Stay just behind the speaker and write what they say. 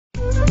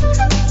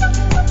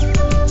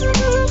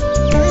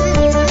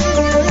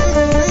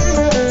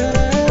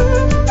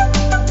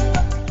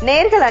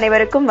நேயர்கள்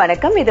அனைவருக்கும்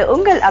வணக்கம். இது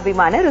உங்கள்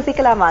அபிமான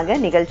ருசிக்கலாம் வாங்க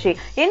நிகழ்ச்சி.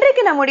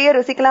 இன்றைக்கு நம்முடைய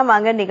ருசிக்கலாம்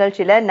வாங்க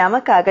நிகழ்ச்சியில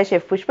நமக்காக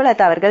செஃப்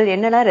புஷ்பலதா அவர்கள்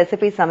என்னெல்லாம்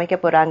ரெசிபி சமைக்க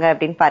போறாங்க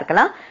அப்படின்னு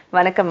பார்க்கலாம்.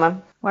 வணக்கம் மேம்.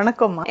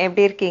 வணக்கம்.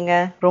 எப்படி இருக்கீங்க?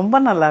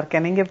 ரொம்ப நல்லா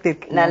இருக்கேன். நீங்க எப்படி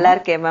இருக்கீங்க? நல்லா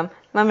இருக்கேன் மேம்.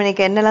 மேம்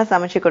இன்னைக்கு என்னெல்லாம்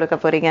சமைச்சு கொடுக்க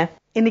போறீங்க?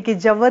 இன்னைக்கு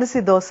ஜவ்வரிசி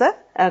தோசை,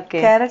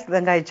 கேரட்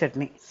வெங்காய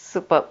சட்னி.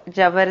 சூப்பர்.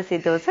 ஜவ்வரிசி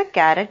தோசை,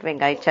 கேரட்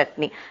வெங்காய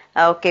சட்னி.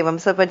 Okay ma'am.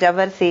 சோ இப்போ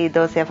ஜவ்வரிசி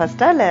தோசையா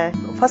ஃபர்ஸ்டா இல்ல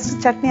ஃபர்ஸ்ட்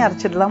சட்னி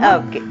அரைச்சிடலாமா?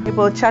 ஓகே.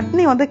 இப்போ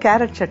சட்னி வந்து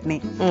கேரட் சட்னி.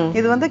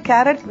 இது வந்து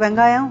கேரட்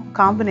வெங்காயம்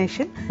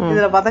காம்பினேஷன்.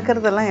 இதுல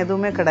வதக்கறதெல்லாம்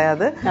எதுவுமே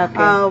கிடையாது.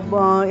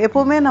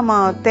 எப்பவுமே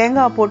நம்ம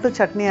தேங்காய் போட்டு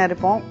சட்னி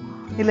அரைப்போம்,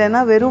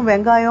 இல்லைன்னா வெறும்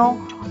வெங்காயம்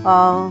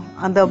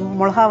அந்த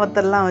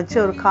மிளகாவத்தெல்லாம் வச்சு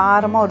ஒரு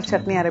காரமா ஒரு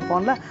சட்னி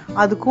அரைப்போம்ல,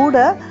 அது கூட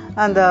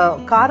அந்த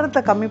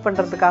காரத்தை கம்மி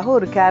பண்றதுக்காக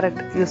ஒரு கேரட்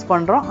யூஸ்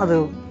பண்றோம். அது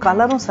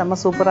கலரும் செம்ம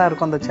சூப்பரா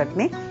இருக்கும் அந்த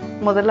சட்னி.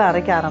 முதல்ல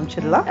அரைக்க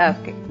ஆரம்பிச்சிடலாம்.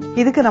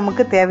 இதுக்கு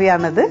நமக்கு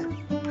தேவையானது,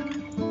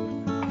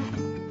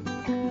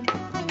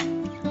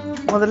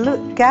 முதல்ல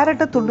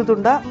கேரட்டை துண்டு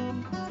துண்டா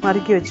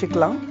நறுக்கி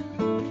வச்சுக்கலாம்.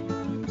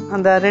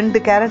 அந்த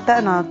 2 கேரட்டை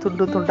நான்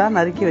துண்டு துண்டா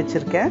நறுக்கி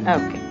வச்சிருக்கேன்.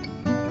 ஓகே.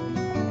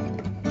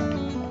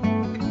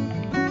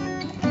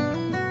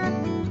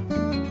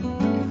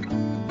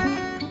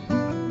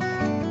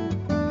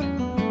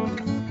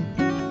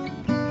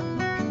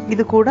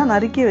 இது கூட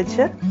நறுக்கி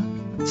வச்ச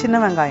சின்ன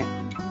வெங்காயம்,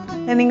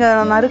 நீங்க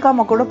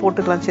நறுக்காம கூட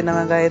போட்டுக்கலாம் சின்ன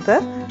வெங்காயத்தை.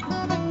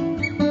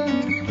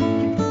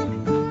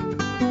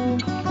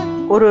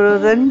 ஒரு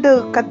 2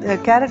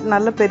 கேரட்,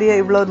 நல்ல பெரிய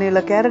இவ்வளவு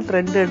நீள கேரட்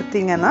 2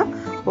 எடுத்தீங்கன்னா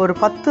ஒரு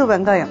 10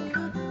 வெங்காயம்,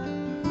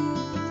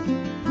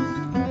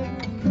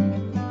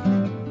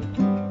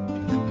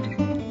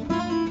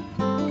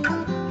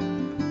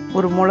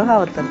 ஒரு மிளகா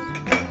வத்தல்,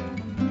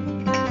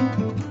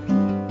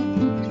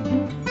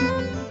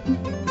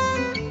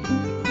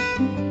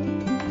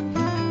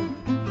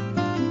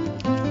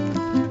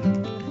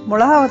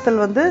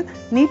 மிளகாவத்தல் வந்து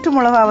நீட்டு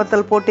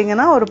மிளகாவத்தல்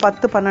போட்டீங்கன்னா ஒரு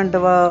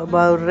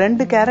 10-12,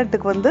 2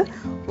 கேரட்டுக்கு வந்து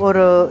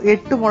ஒரு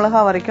 8 மிளகா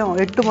வரைக்கும்,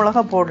 8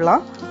 மிளகா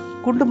போடலாம்.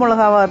 குண்டு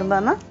மிளகாவா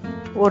இருந்தானா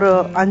ஒரு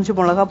 5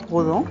 மிளகா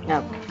போதும்.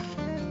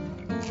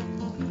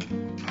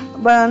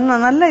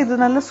 நல்ல இது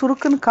நல்ல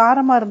சுருக்குன்னு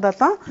காரமா இருந்தா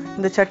தான்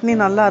இந்த சட்னி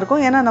நல்லா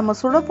இருக்கும். ஏன்னா நம்ம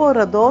சுட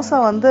போற தோசை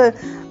வந்து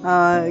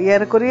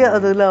ஏறக்குறைய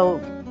அதுல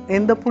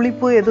எந்த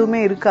புளிப்பு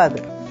எதுவுமே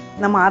இருக்காது,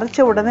 நம்ம அரைச்ச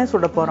உடனே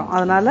சுட போறோம்.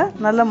 அதனால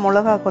நல்ல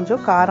மிளகா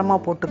கொஞ்சம் காரமா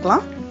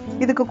போட்டுக்கலாம்.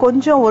 இதுக்கு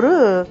கொஞ்சம் ஒரு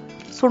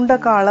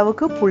சுண்டக்காய்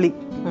அளவுக்கு புளி,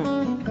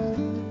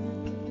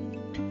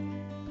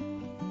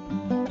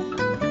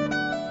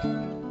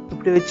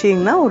 இப்படி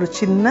வச்சீங்கன்னா ஒரு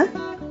சின்ன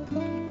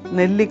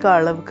நெல்லிக்காய்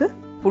அளவுக்கு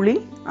புளி.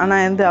 ஆனா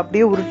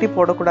அப்படியே உருட்டி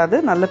போடக்கூடாது,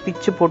 நல்லா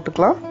பிச்சு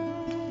போட்டுக்கலாம்.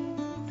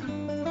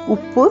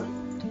 உப்பு,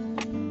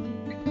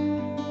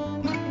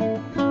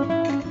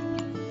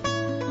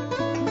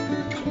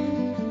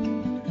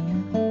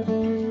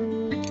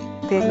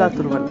 தேங்காய்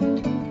துருவல்,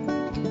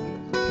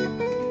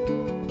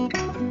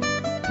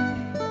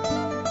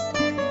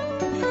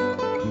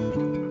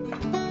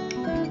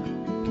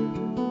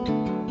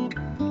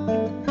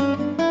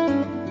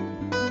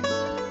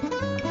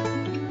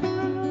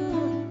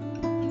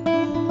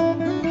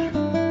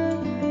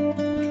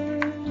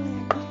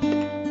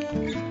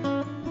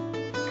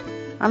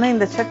 ஆனா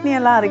இந்த சட்னி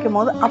எல்லாம் அரைக்கும்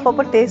போது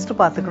அப்பப்ப டேஸ்ட்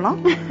பாத்துக்கணும்.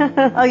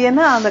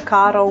 ஏன்னா அந்த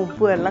காரம்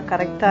உப்பு எல்லாம்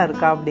கரெக்டா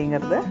இருக்கா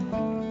அப்படிங்கறது.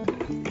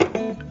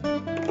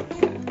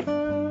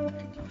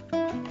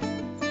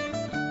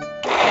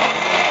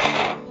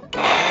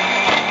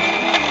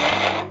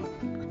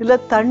 இல்ல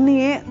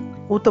தண்ணியே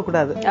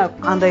ஊத்தக்கூடாது,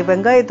 அந்த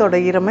வெங்காயத்தோட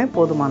ஈரமே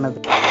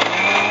போதுமானது.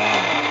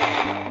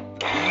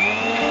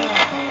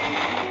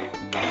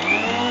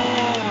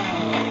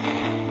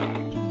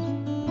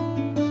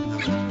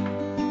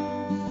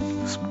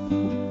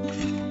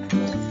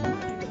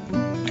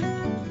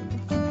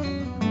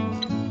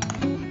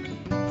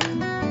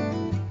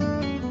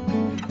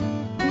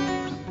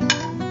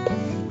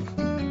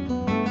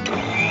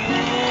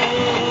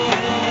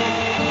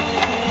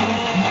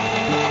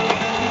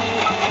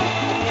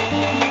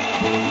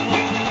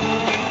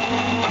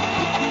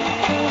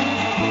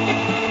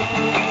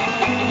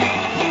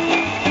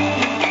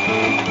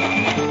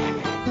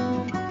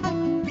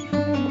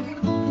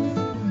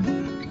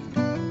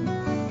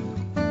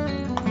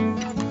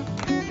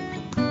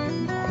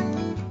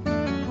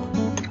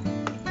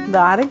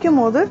 இந்த அரைக்கும்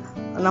போது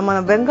நம்ம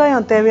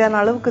வெங்காயம் தேவையான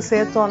அளவுக்கு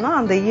சேர்த்தோம்னா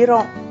அந்த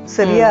ஈரம்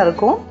சரியா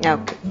இருக்கும்.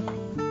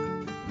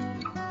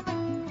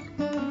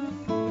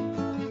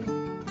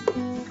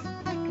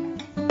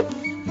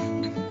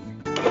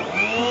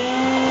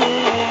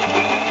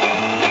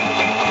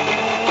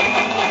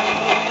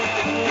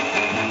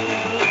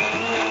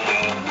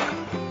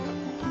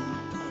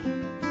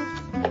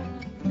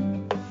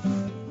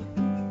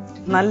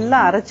 நல்லா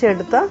அரைச்சு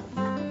எடுத்தா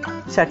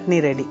சட்னி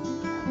ரெடி.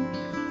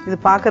 இது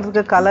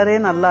பாக்குறதுக்கு கலரே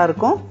நல்லா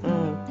இருக்கும்.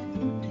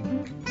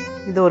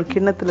 இது ஒரு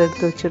கிண்ணத்துல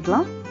எடுத்து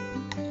வச்சிடலாம்.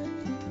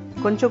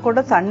 கொஞ்சம்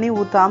கூட தண்ணி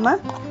ஊத்தாம,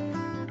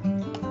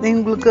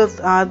 உங்களுக்கு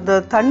அந்த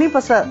தண்ணி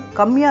பச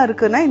கம்மியா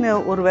இருக்குன்னா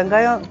இன்னும் ஒரு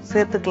வெங்காயம்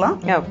சேர்த்துக்கலாம்.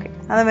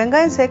 அந்த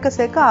வெங்காயம் சேர்க்க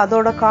சேர்க்க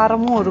அதோட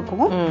காரமும்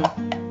இருக்கும்.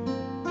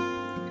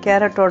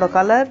 கேரட்டோட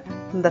கலர்,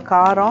 இந்த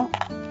காரம்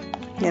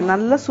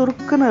நல்ல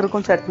சுருக்குன்னு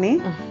இருக்கும் சட்னி.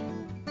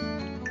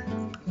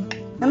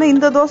 ஏன்னா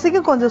இந்த தோசைக்கு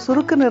கொஞ்சம்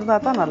சுருக்குன்னு இருந்தா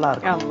தான் நல்லா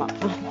இருக்கும். ஆமா.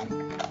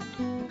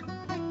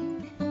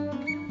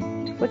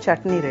 இப்போ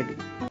சட்னி ரெடி.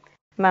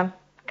 மேம்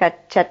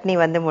சட்னி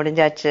வந்து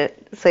முடிஞ்சாச்சு.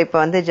 ஸோ இப்போ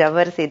வந்து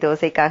ஜவ்வரிசி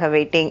தோசைக்காக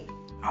வெயிட்டிங்.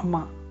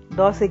 ஆமா,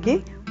 தோசைக்கு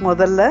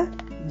முதல்ல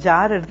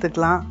ஜார்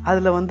எடுத்துக்கலாம்.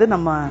 அதுல வந்து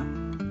நம்ம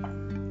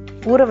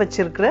ஊற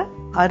வச்சிருக்கிற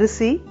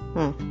அரிசி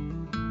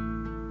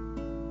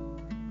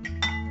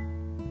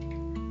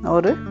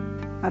ஒரு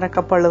 1/2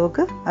 கப்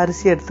அளவுக்கு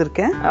அரிசி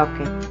எடுத்திருக்கேன்.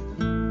 ஓகே.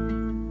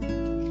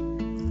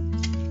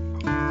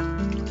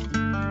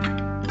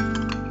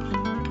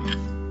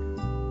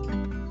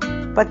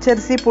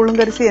 பச்சரிசி,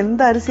 புழுங்கரிசி,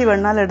 எந்த அரிசி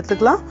வேணாலும்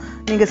எடுத்துக்கலாம்.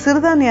 நீங்க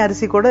சிறுதானிய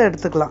அரிசி கூட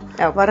எடுத்துக்கலாம்.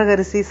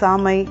 வரகரிசி,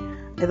 சாமை,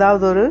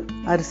 ஏதாவது ஒரு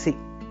அரிசி.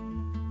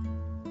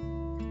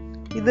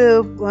 இது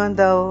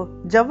அந்த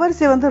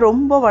ஜவ்வரிசி வந்து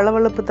ரொம்ப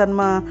வளவளப்பு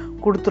தன்மை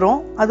கொடுத்துரும்.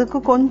 அதுக்கு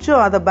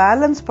கொஞ்சம் அதை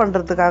பேலன்ஸ்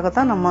பண்றதுக்காக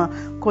தான் நம்ம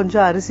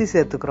கொஞ்சம் அரிசி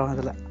சேர்த்துக்கிறோம்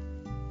அதுல.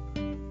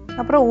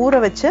 அப்புறம் ஊற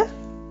வச்ச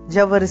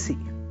ஜவ்வரிசி.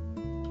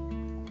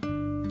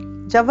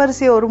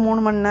 ஜவ்வரிசியை ஒரு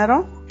 3 மணி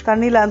நேரம்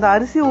தண்ணியில அந்த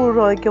அரிசி ஊற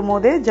வைக்கும்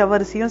போதே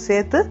ஜவ்வரிசியும்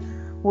சேர்த்து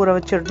ஊற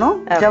வச்சிடணும்.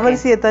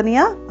 ஜவ்வரிசியை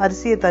தனியா,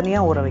 அரிசியை தனியா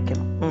ஊற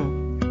வைக்கணும்.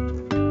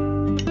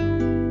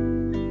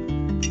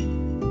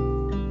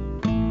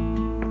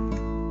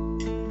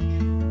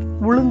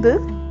 உளுந்து,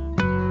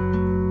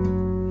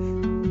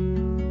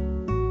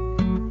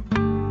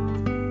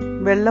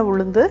 வெள்ளை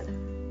உளுந்து,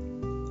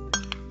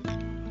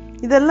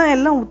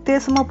 இதெல்லாம்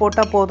உத்தேசமா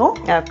போட்டா போதும்.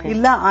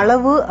 இல்ல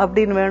அளவு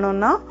அப்படின்னு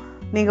வேணும்னா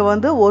நீங்க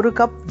வந்து 1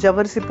 கப்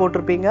ஜவ்வரிசி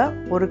போட்டிருப்பீங்க,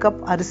 1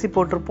 கப் அரிசி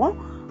போட்டிருப்போம்.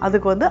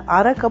 அதுக்கு வந்து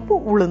 1/2 கப்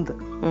உளுந்து,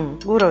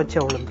 ஊற வச்ச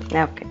உளுந்து.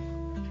 ஓகே.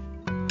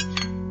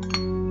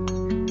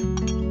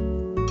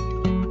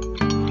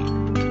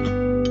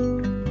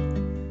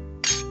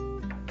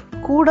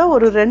 கூட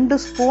ஒரு 2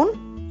 ஸ்பூன்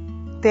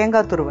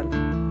தேங்காய் துருவல்.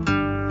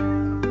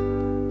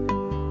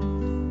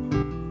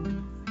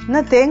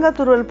 தேங்காய்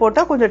துருவல்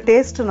போட்டா கொஞ்சம்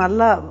டேஸ்ட்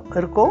நல்லா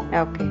இருக்கும்.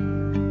 ஓகே.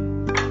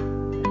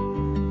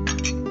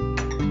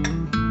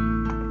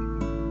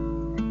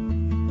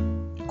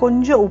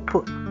 கொஞ்சம்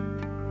உப்பு.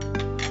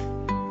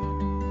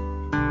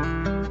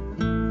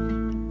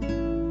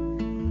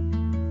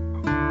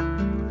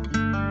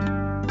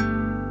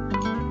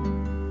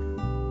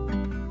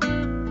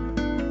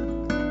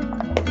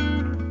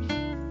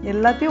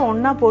 எல்லாத்தையும்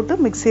ஒன்னா போட்டு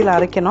மிக்சியில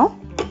அரைக்கணும்.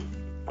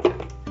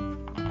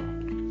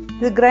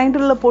 இது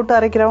கிரைண்டர்ல போட்டு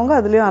அரைக்கிறவங்க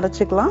அதுலயும்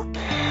அரைச்சுக்கலாம்.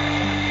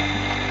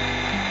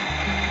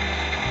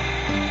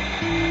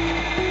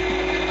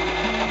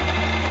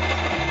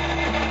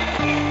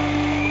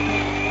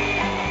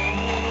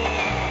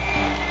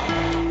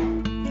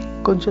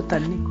 கொஞ்சம்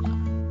தண்ணி.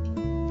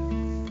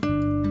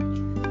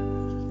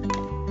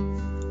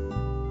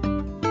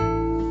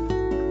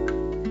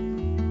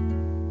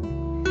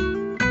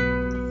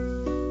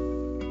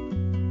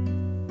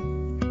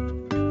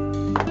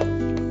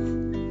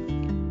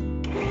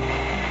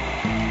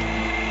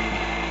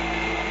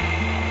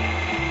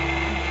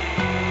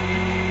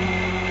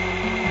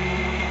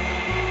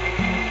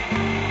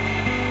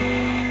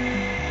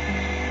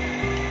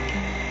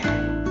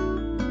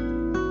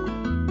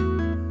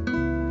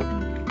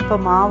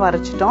 இப்ப மாவு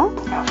அரைச்சிட்டோம்.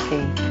 ஓகே.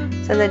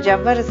 சோ இந்த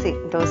ஜவ்வரிசி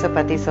தோசை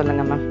பத்தி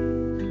சொல்லுங்க மேம்.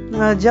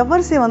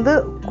 ஜவ்வரிசி வந்து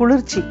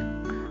குளிர்ச்சி.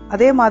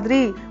 அதே மாதிரி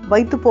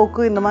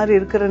வயிற்றுப்போக்கு இந்த மாதிரி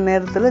இருக்கிற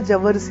நேரத்துல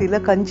ஜவ்வரிசியில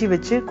கஞ்சி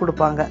வச்சு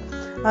கொடுப்பாங்க.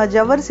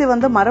 ஜவ்வரிசி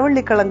வந்து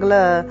மரவள்ளி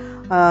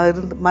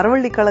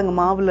கிழங்கு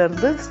மாவுல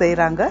இருந்து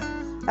செய்யறாங்க.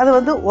 அது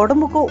வந்து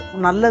உடம்புக்கும்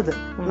நல்லது,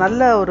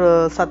 நல்ல ஒரு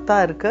சத்தா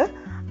இருக்கு.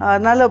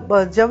 அதனால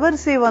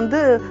ஜவ்வரிசி வந்து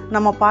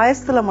நம்ம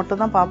பாயசத்துல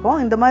மட்டும் தான் பார்ப்போம்.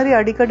 இந்த மாதிரி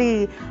அடிக்கடி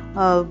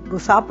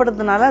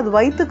சாப்பிடுறதுனால அது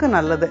வயிற்றுக்கு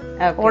நல்லது,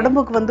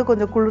 உடம்புக்கு வந்து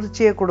கொஞ்சம்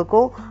குளிர்ச்சியை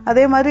கொடுக்கும்.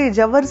 அதே மாதிரி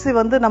ஜவ்வரிசி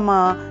வந்து நம்ம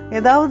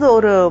ஏதாவது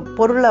ஒரு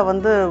பொருளை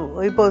வந்து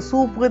இப்போ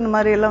சூப்பு இந்த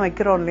மாதிரி எல்லாம்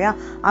வைக்கிறோம் இல்லையா,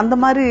 அந்த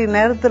மாதிரி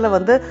நேரத்துல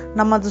வந்து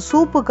நம்ம அது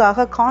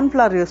சூப்புக்காக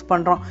கார்ன்ஃபிளவர் யூஸ்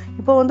பண்றோம்.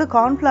 இப்போ வந்து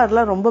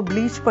கார்ன்ஃபிளவர்லாம் ரொம்ப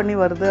ப்ளீச் பண்ணி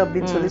வருது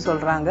அப்படின்னு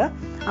சொல்றாங்க.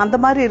 அந்த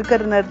மாதிரி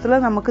இருக்கிற நேரத்துல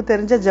நமக்கு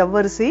தெரிஞ்ச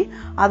ஜவ்வரிசி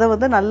அதை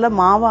வந்து நல்ல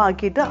மாவா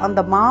ஆக்கிட்டு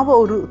அந்த மாவை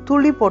ஒரு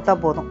துளி போட்டா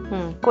போதும்.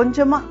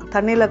 கொஞ்சமா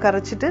தண்ணியில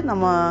கரைச்சிட்டு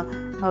நம்ம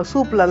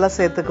சூப்ல எல்லாம்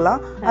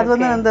சேர்த்துக்கலாம். அது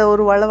வந்து அந்த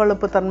ஒரு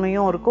வளவளப்பு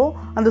தன்மையும் இருக்கும்.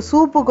 அந்த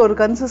சூப்புக்கு ஒரு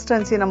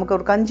கன்சிஸ்டன்சி, நமக்கு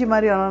ஒரு கஞ்சி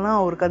மாதிரி ஆனா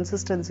ஒரு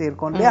கன்சிஸ்டன்சி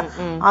இருக்கும் இல்லையா,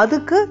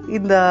 அதுக்கு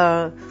இந்த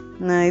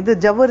இது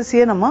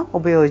ஜவ்வரிசியை நம்ம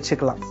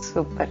உபயோகிச்சுக்கலாம்.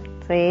 சூப்பர்.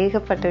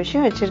 ஏகப்பட்ட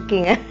விஷயம்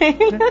வச்சிருக்கீங்க.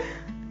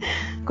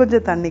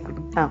 கொஞ்சம் தண்ணி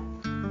கொடுங்க.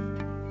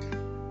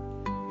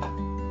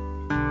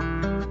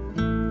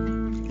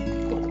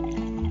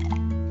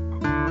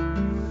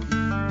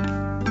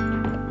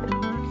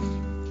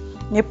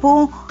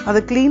 எப்பவும் அதை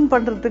கிளீன்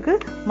பண்றதுக்கு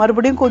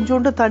மறுபடியும்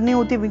கொஞ்சோண்டு தண்ணி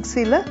ஊத்தி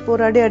மிக்சியில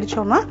ஒரு அடி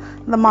அடிச்சோம்னா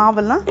இந்த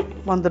மாவெல்லாம்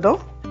வந்துடும்.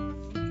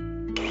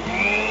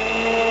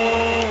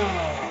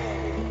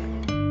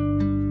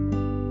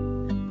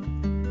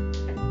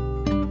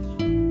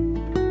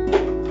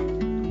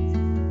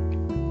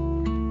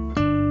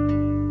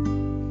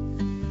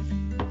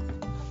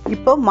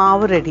 இப்போ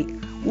மாவு ரெடி.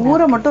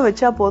 ஊற மட்டும்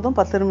வச்சா போதும்,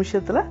 10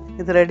 நிமிஷத்துல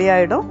இது ரெடி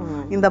ஆயிடும்.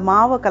 இந்த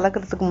மாவை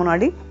கலக்கிறதுக்கு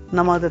முன்னாடி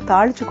நம்ம அதை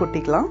தாளிச்சு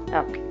கொட்டிக்கலாம்.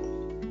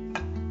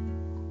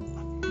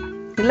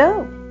 இல்ல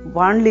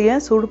வாணலிய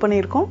சூடு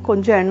பண்ணியிருக்கோம்,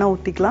 கொஞ்சம் எண்ணெய்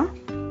ஊத்திக்கலாம்.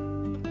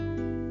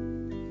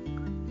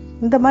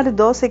 இந்த மாதிரி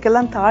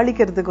தோசைக்கெல்லாம்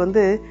தாளிக்கிறதுக்கு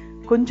வந்து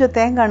கொஞ்சம்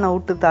தேங்காய் எண்ணெய்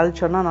விட்டு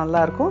தாளிச்சோம்னா நல்லா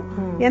இருக்கும்.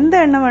 எந்த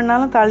எண்ணெய்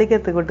வேணாலும்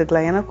தாளிக்கிறதுக்கு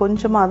விட்டுக்கலாம். ஏன்னா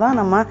கொஞ்சமா தான்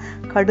நம்ம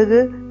கடுகு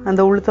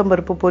அந்த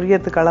உளுத்தம்பருப்பு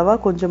பொரியறதுக்கு அளவா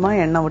கொஞ்சமா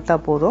எண்ணெய் விட்டா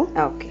போதும்.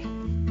 ஓகே.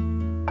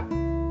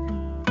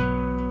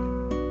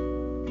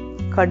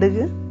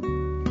 கடுகு,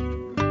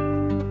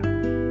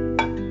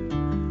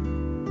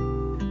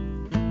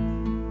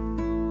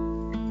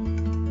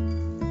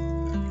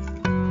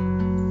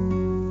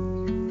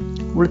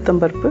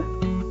 உளுத்தம்பருப்பு,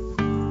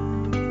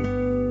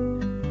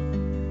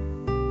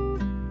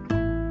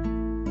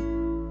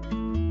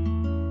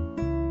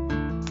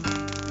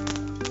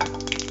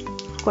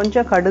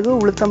 கொஞ்சம் கடுகு,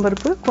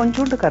 உளுத்தம்பருப்பு,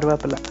 கொஞ்சோண்டு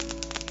கருவேப்பிலை.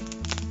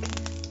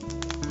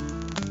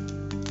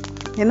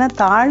 ஏன்னா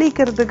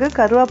தாளிக்கிறதுக்கு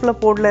கருவேப்பிலை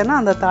போடலைன்னா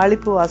அந்த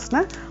தாளிப்பு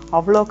வாசனை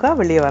அவ்வளோக்கா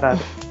வெளியே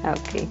வராது.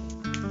 ஓகே.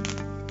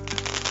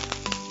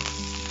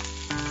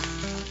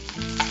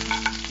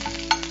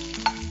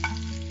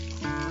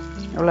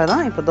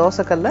 அவ்வளோதான். இப்போ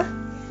தோசைக்கல்ல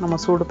நம்ம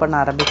சூடு பண்ண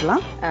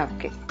ஆரம்பிக்கலாம்.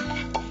 ஓகே.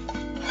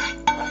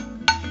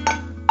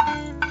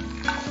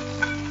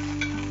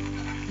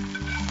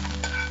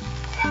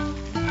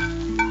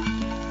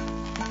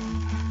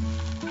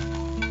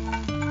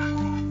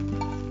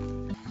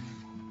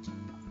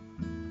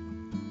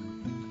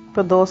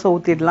 இப்போ தோசை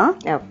ஊத்திடலாம்.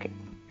 ஓகே.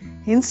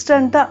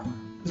 இன்ஸ்டண்டா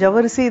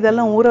ஜவ்வரிசி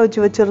இதெல்லாம் ஊற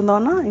வச்சு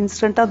வச்சிருந்தோம்னா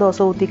இன்ஸ்டண்டா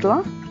தோசை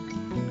ஊத்திக்கலாம்.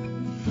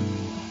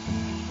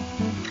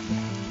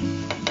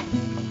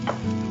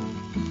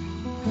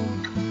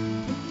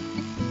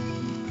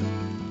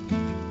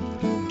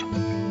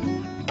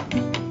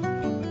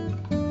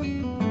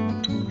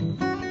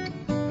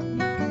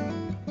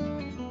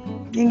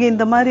 நீங்க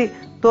இந்த மாதிரி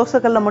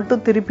தோசைக்கல்ல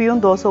மட்டும்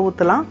திருப்பியும் தோசை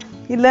ஊத்தலாம்.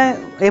 இல்ல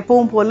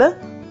எப்பவும் போல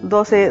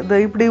தோசை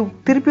இப்படி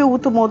திருப்பி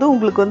ஊத்தும் போது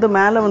உங்களுக்கு வந்து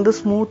மேல வந்து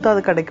ஸ்மூத்தா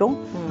அது கிடைக்கும்.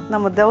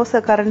 நம்ம தோசை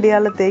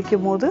கரண்டியால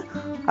தேய்க்கும் போது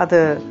அது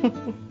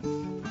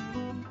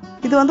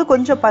இது வந்து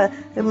கொஞ்சம்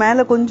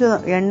மேல கொஞ்சம்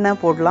எண்ணெய்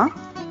போடலாம்.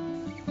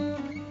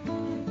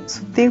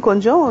 சுத்தியும்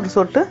கொஞ்சம் ஒரு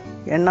சொட்டு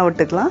எண்ணெய்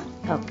விட்டுக்கலாம்.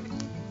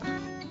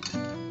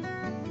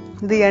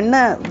 இது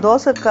எண்ணெய்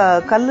தோசை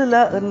கல்லுல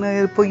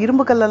இப்போ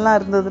இரும்பு கல்லெல்லாம்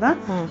இருந்ததுன்னா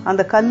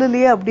அந்த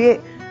கல்லுலயே அப்படியே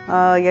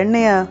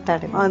எண்ணெய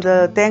அந்த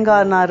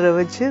தேங்காய் நார்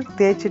வச்சு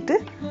தேய்ச்சிட்டு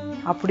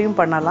அப்படியும்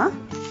பண்ணலாம்.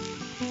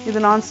 இது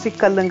நான்ஸ்டிக்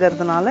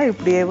கல்லுங்கிறதுனால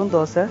இப்படியேவும்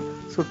தோசை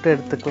சுட்டு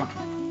எடுத்துக்கலாம்.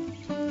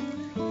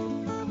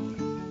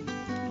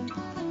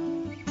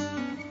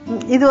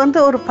 இது வந்து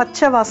ஒரு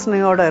பச்சை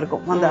வாசனையோட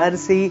இருக்கும். அந்த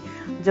அரிசி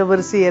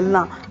ஜவ்வரிசி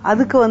எல்லாம்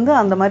அதுக்கு வந்து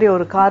அந்த மாதிரி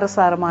ஒரு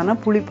காரசாரமான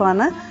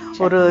புளிப்பான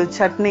ஒரு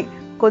சட்னி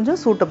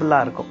கொஞ்சம் சூட்டபிளா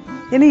இருக்கும்.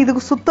 ஏன்னா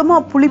இதுக்கு சுத்தமா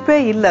புளிப்பே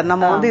இல்லை.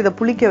 நம்ம வந்து இதை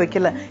புளிக்க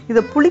வைக்கல.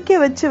 இதை புளிக்க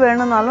வச்சு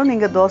வேணும்னாலும்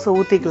நீங்க தோசை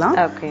ஊத்திக்கலாம்.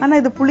 ஆனா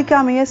இது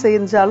புளிக்காமையே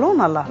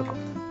செஞ்சாலும் நல்லா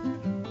இருக்கும்.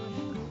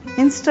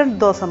 இன்ஸ்டன்ட்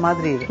தோசை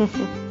மாதிரி இது.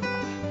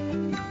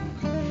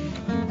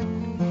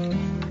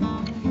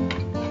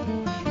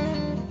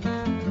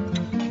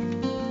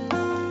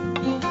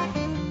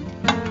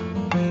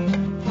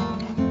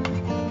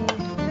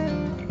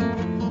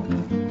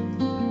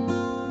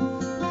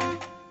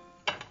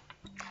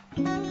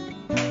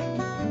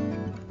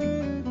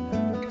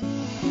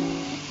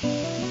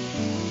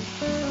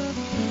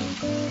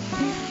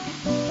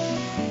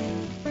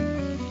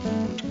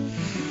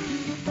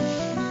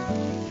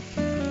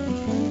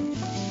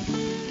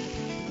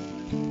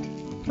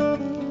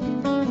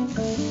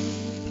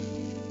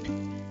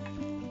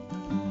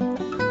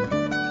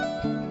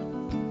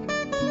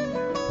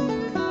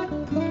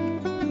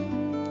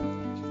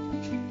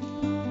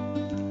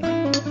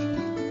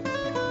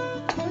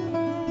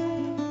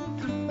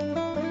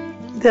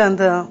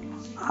 அந்த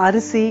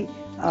அரிசி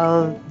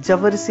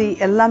ஜவ்வரிசி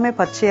எல்லாமே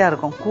பச்சையா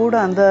இருக்கும். கூட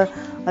அந்த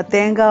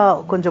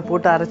தேங்காய் கொஞ்சம்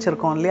போட்டு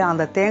அரைச்சிருக்கோம் இல்லையா,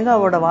 அந்த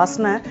தேங்காவோட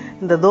வாசனை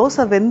இந்த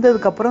தோசை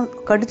வெந்ததுக்கு அப்புறம்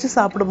கடிச்சு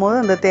சாப்பிடும் போது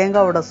அந்த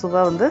தேங்காவோட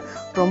சுவை வந்து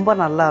ரொம்ப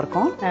நல்லா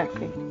இருக்கும்.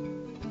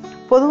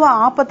 பொதுவா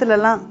ஆப்பத்துல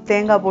எல்லாம்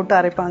தேங்காய் போட்டு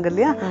அரைப்பாங்க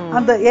இல்லையா,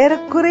 அந்த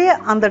ஏறக்குறைய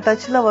அந்த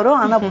டச்ல வரும்.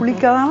 ஆனா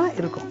புளிக்காம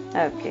இருக்கும்.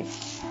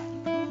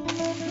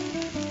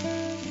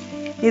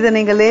 இத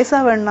நீங்க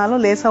லேசா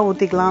வேணுனாலும் லேசா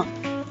ஊத்திக்கலாம்,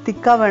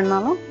 திக்கா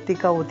வேணுனாலும்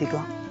திக்கா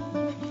ஊத்திக்கலாம்.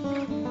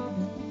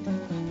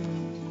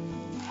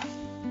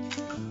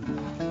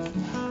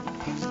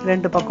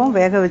 ரெண்டு பக்கம்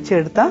வேக வச்சு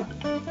எடுத்தா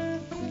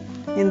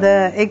இந்த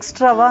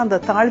எக்ஸ்ட்ராவா அந்த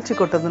தாளிச்சு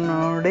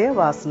கொட்டதுனுடைய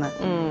வாசனை.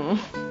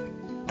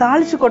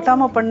 தாளிச்சு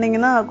கொட்டாம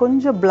பண்ணீங்கன்னா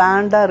கொஞ்சம்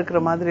பிளாண்டா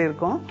இருக்கிற மாதிரி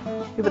இருக்கும்.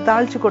 இப்ப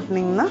தாளிச்சு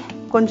கொட்டினீங்கன்னா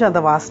கொஞ்சம்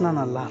அந்த வாசனை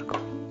நல்லா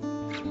இருக்கும்.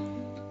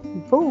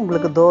 இப்போ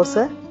உங்களுக்கு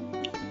தோசை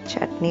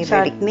சட்னி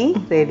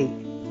ரெடி.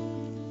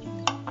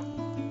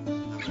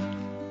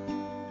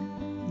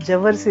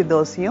 ஜவ்வரிசி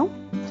தோசையும்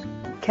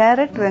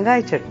கேரட்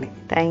வெங்காய சட்னி.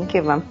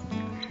 Thank you ma'am.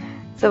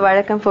 ஸோ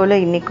வழக்கம் போல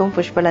இன்னைக்கும்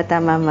புஷ்பலதா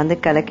மேம் வந்து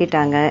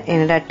கலக்கிட்டாங்க.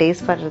 என்னடா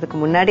டேஸ்ட் பண்றதுக்கு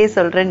முன்னாடியே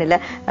சொல்றேன்னு இல்லை,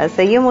 அது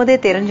செய்யும் போதே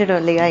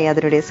தெரிஞ்சிடும் இல்லையா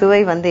அதனுடைய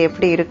சுவை வந்து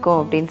எப்படி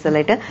இருக்கும் அப்படின்னு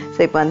சொல்லிட்டு. ஸோ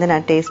இப்போ வந்து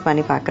நான் டேஸ்ட்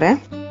பண்ணி பார்க்குறேன்.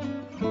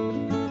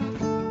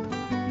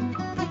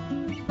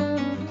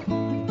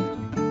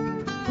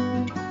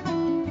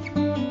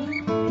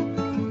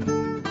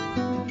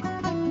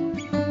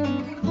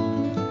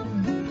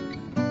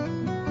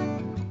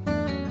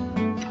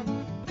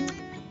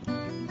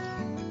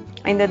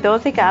 இந்த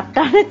தோசைக்கு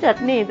ஆப்டான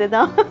சட்னி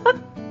இதுதான்.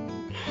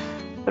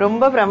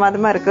 ரொம்ப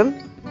பிரமாதமா இருக்கு.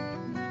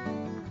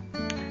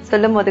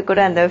 சொல்லும் போது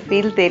கூட அந்த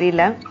ஃபீல்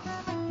தெரியல.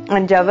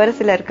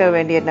 ஜவ்வரிசில இருக்க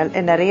வேண்டிய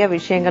நிறைய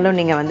விஷயங்களும்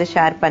நீங்க வந்து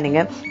ஷேர்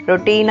பண்ணீங்க.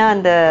 ரொட்டீனா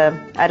அந்த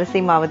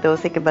அரிசி மாவு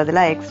தோசைக்கு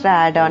பதிலா எக்ஸ்ட்ரா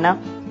ஆட் ஆனா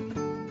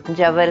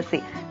ஜவ்வரிசி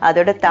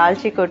அதோட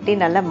தாளிச்சி கொட்டி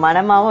நல்ல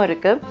மணமாவும்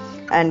இருக்கு.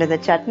 அண்ட் இந்த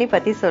சட்னி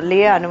பத்தி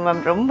சொல்லியே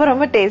அனுபவம் ரொம்ப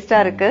ரொம்ப டேஸ்டா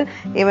இருக்கு.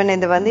 ஈவன்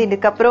இது வந்து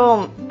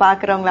இதுக்கப்புறம்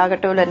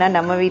பாக்குறவங்களாகட்டும் இல்லைன்னா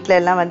நம்ம வீட்டுல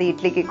எல்லாம் வந்து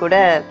இட்லிக்கு கூட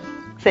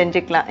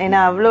செஞ்சுக்கலாம். ஏன்னா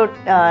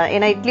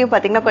ஏன்னா இட்லியும்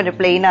பாத்தீங்கன்னா கொஞ்சம்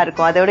பிளெயினா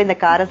இருக்கும். அதோட இந்த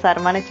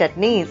காரசாரமான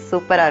சட்னி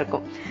சூப்பரா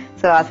இருக்கும்.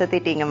 So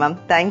அசத்திட்டீங்க ma'am.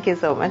 Thank you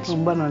so much.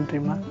 ரொம்ப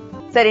நன்றிமா.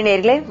 சரி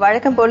நேர்களே,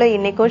 வழக்கம் போல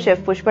இன்னைக்கும்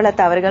ஷெஃப்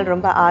புஷ்பலதா அவர்கள்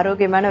ரொம்ப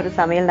ஆரோக்கியமான ஒரு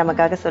சமையல்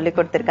நமக்காக சொல்லி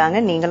கொடுத்திருக்காங்க.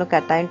 நீங்களும்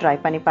கட்டாயம் ட்ரை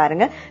பண்ணி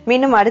பாருங்க.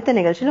 மீண்டும் அடுத்த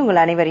நிகழ்ச்சியில்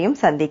உங்கள் அனைவரையும்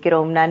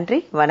சந்திக்கிறோம். நன்றி,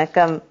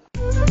 வணக்கம்.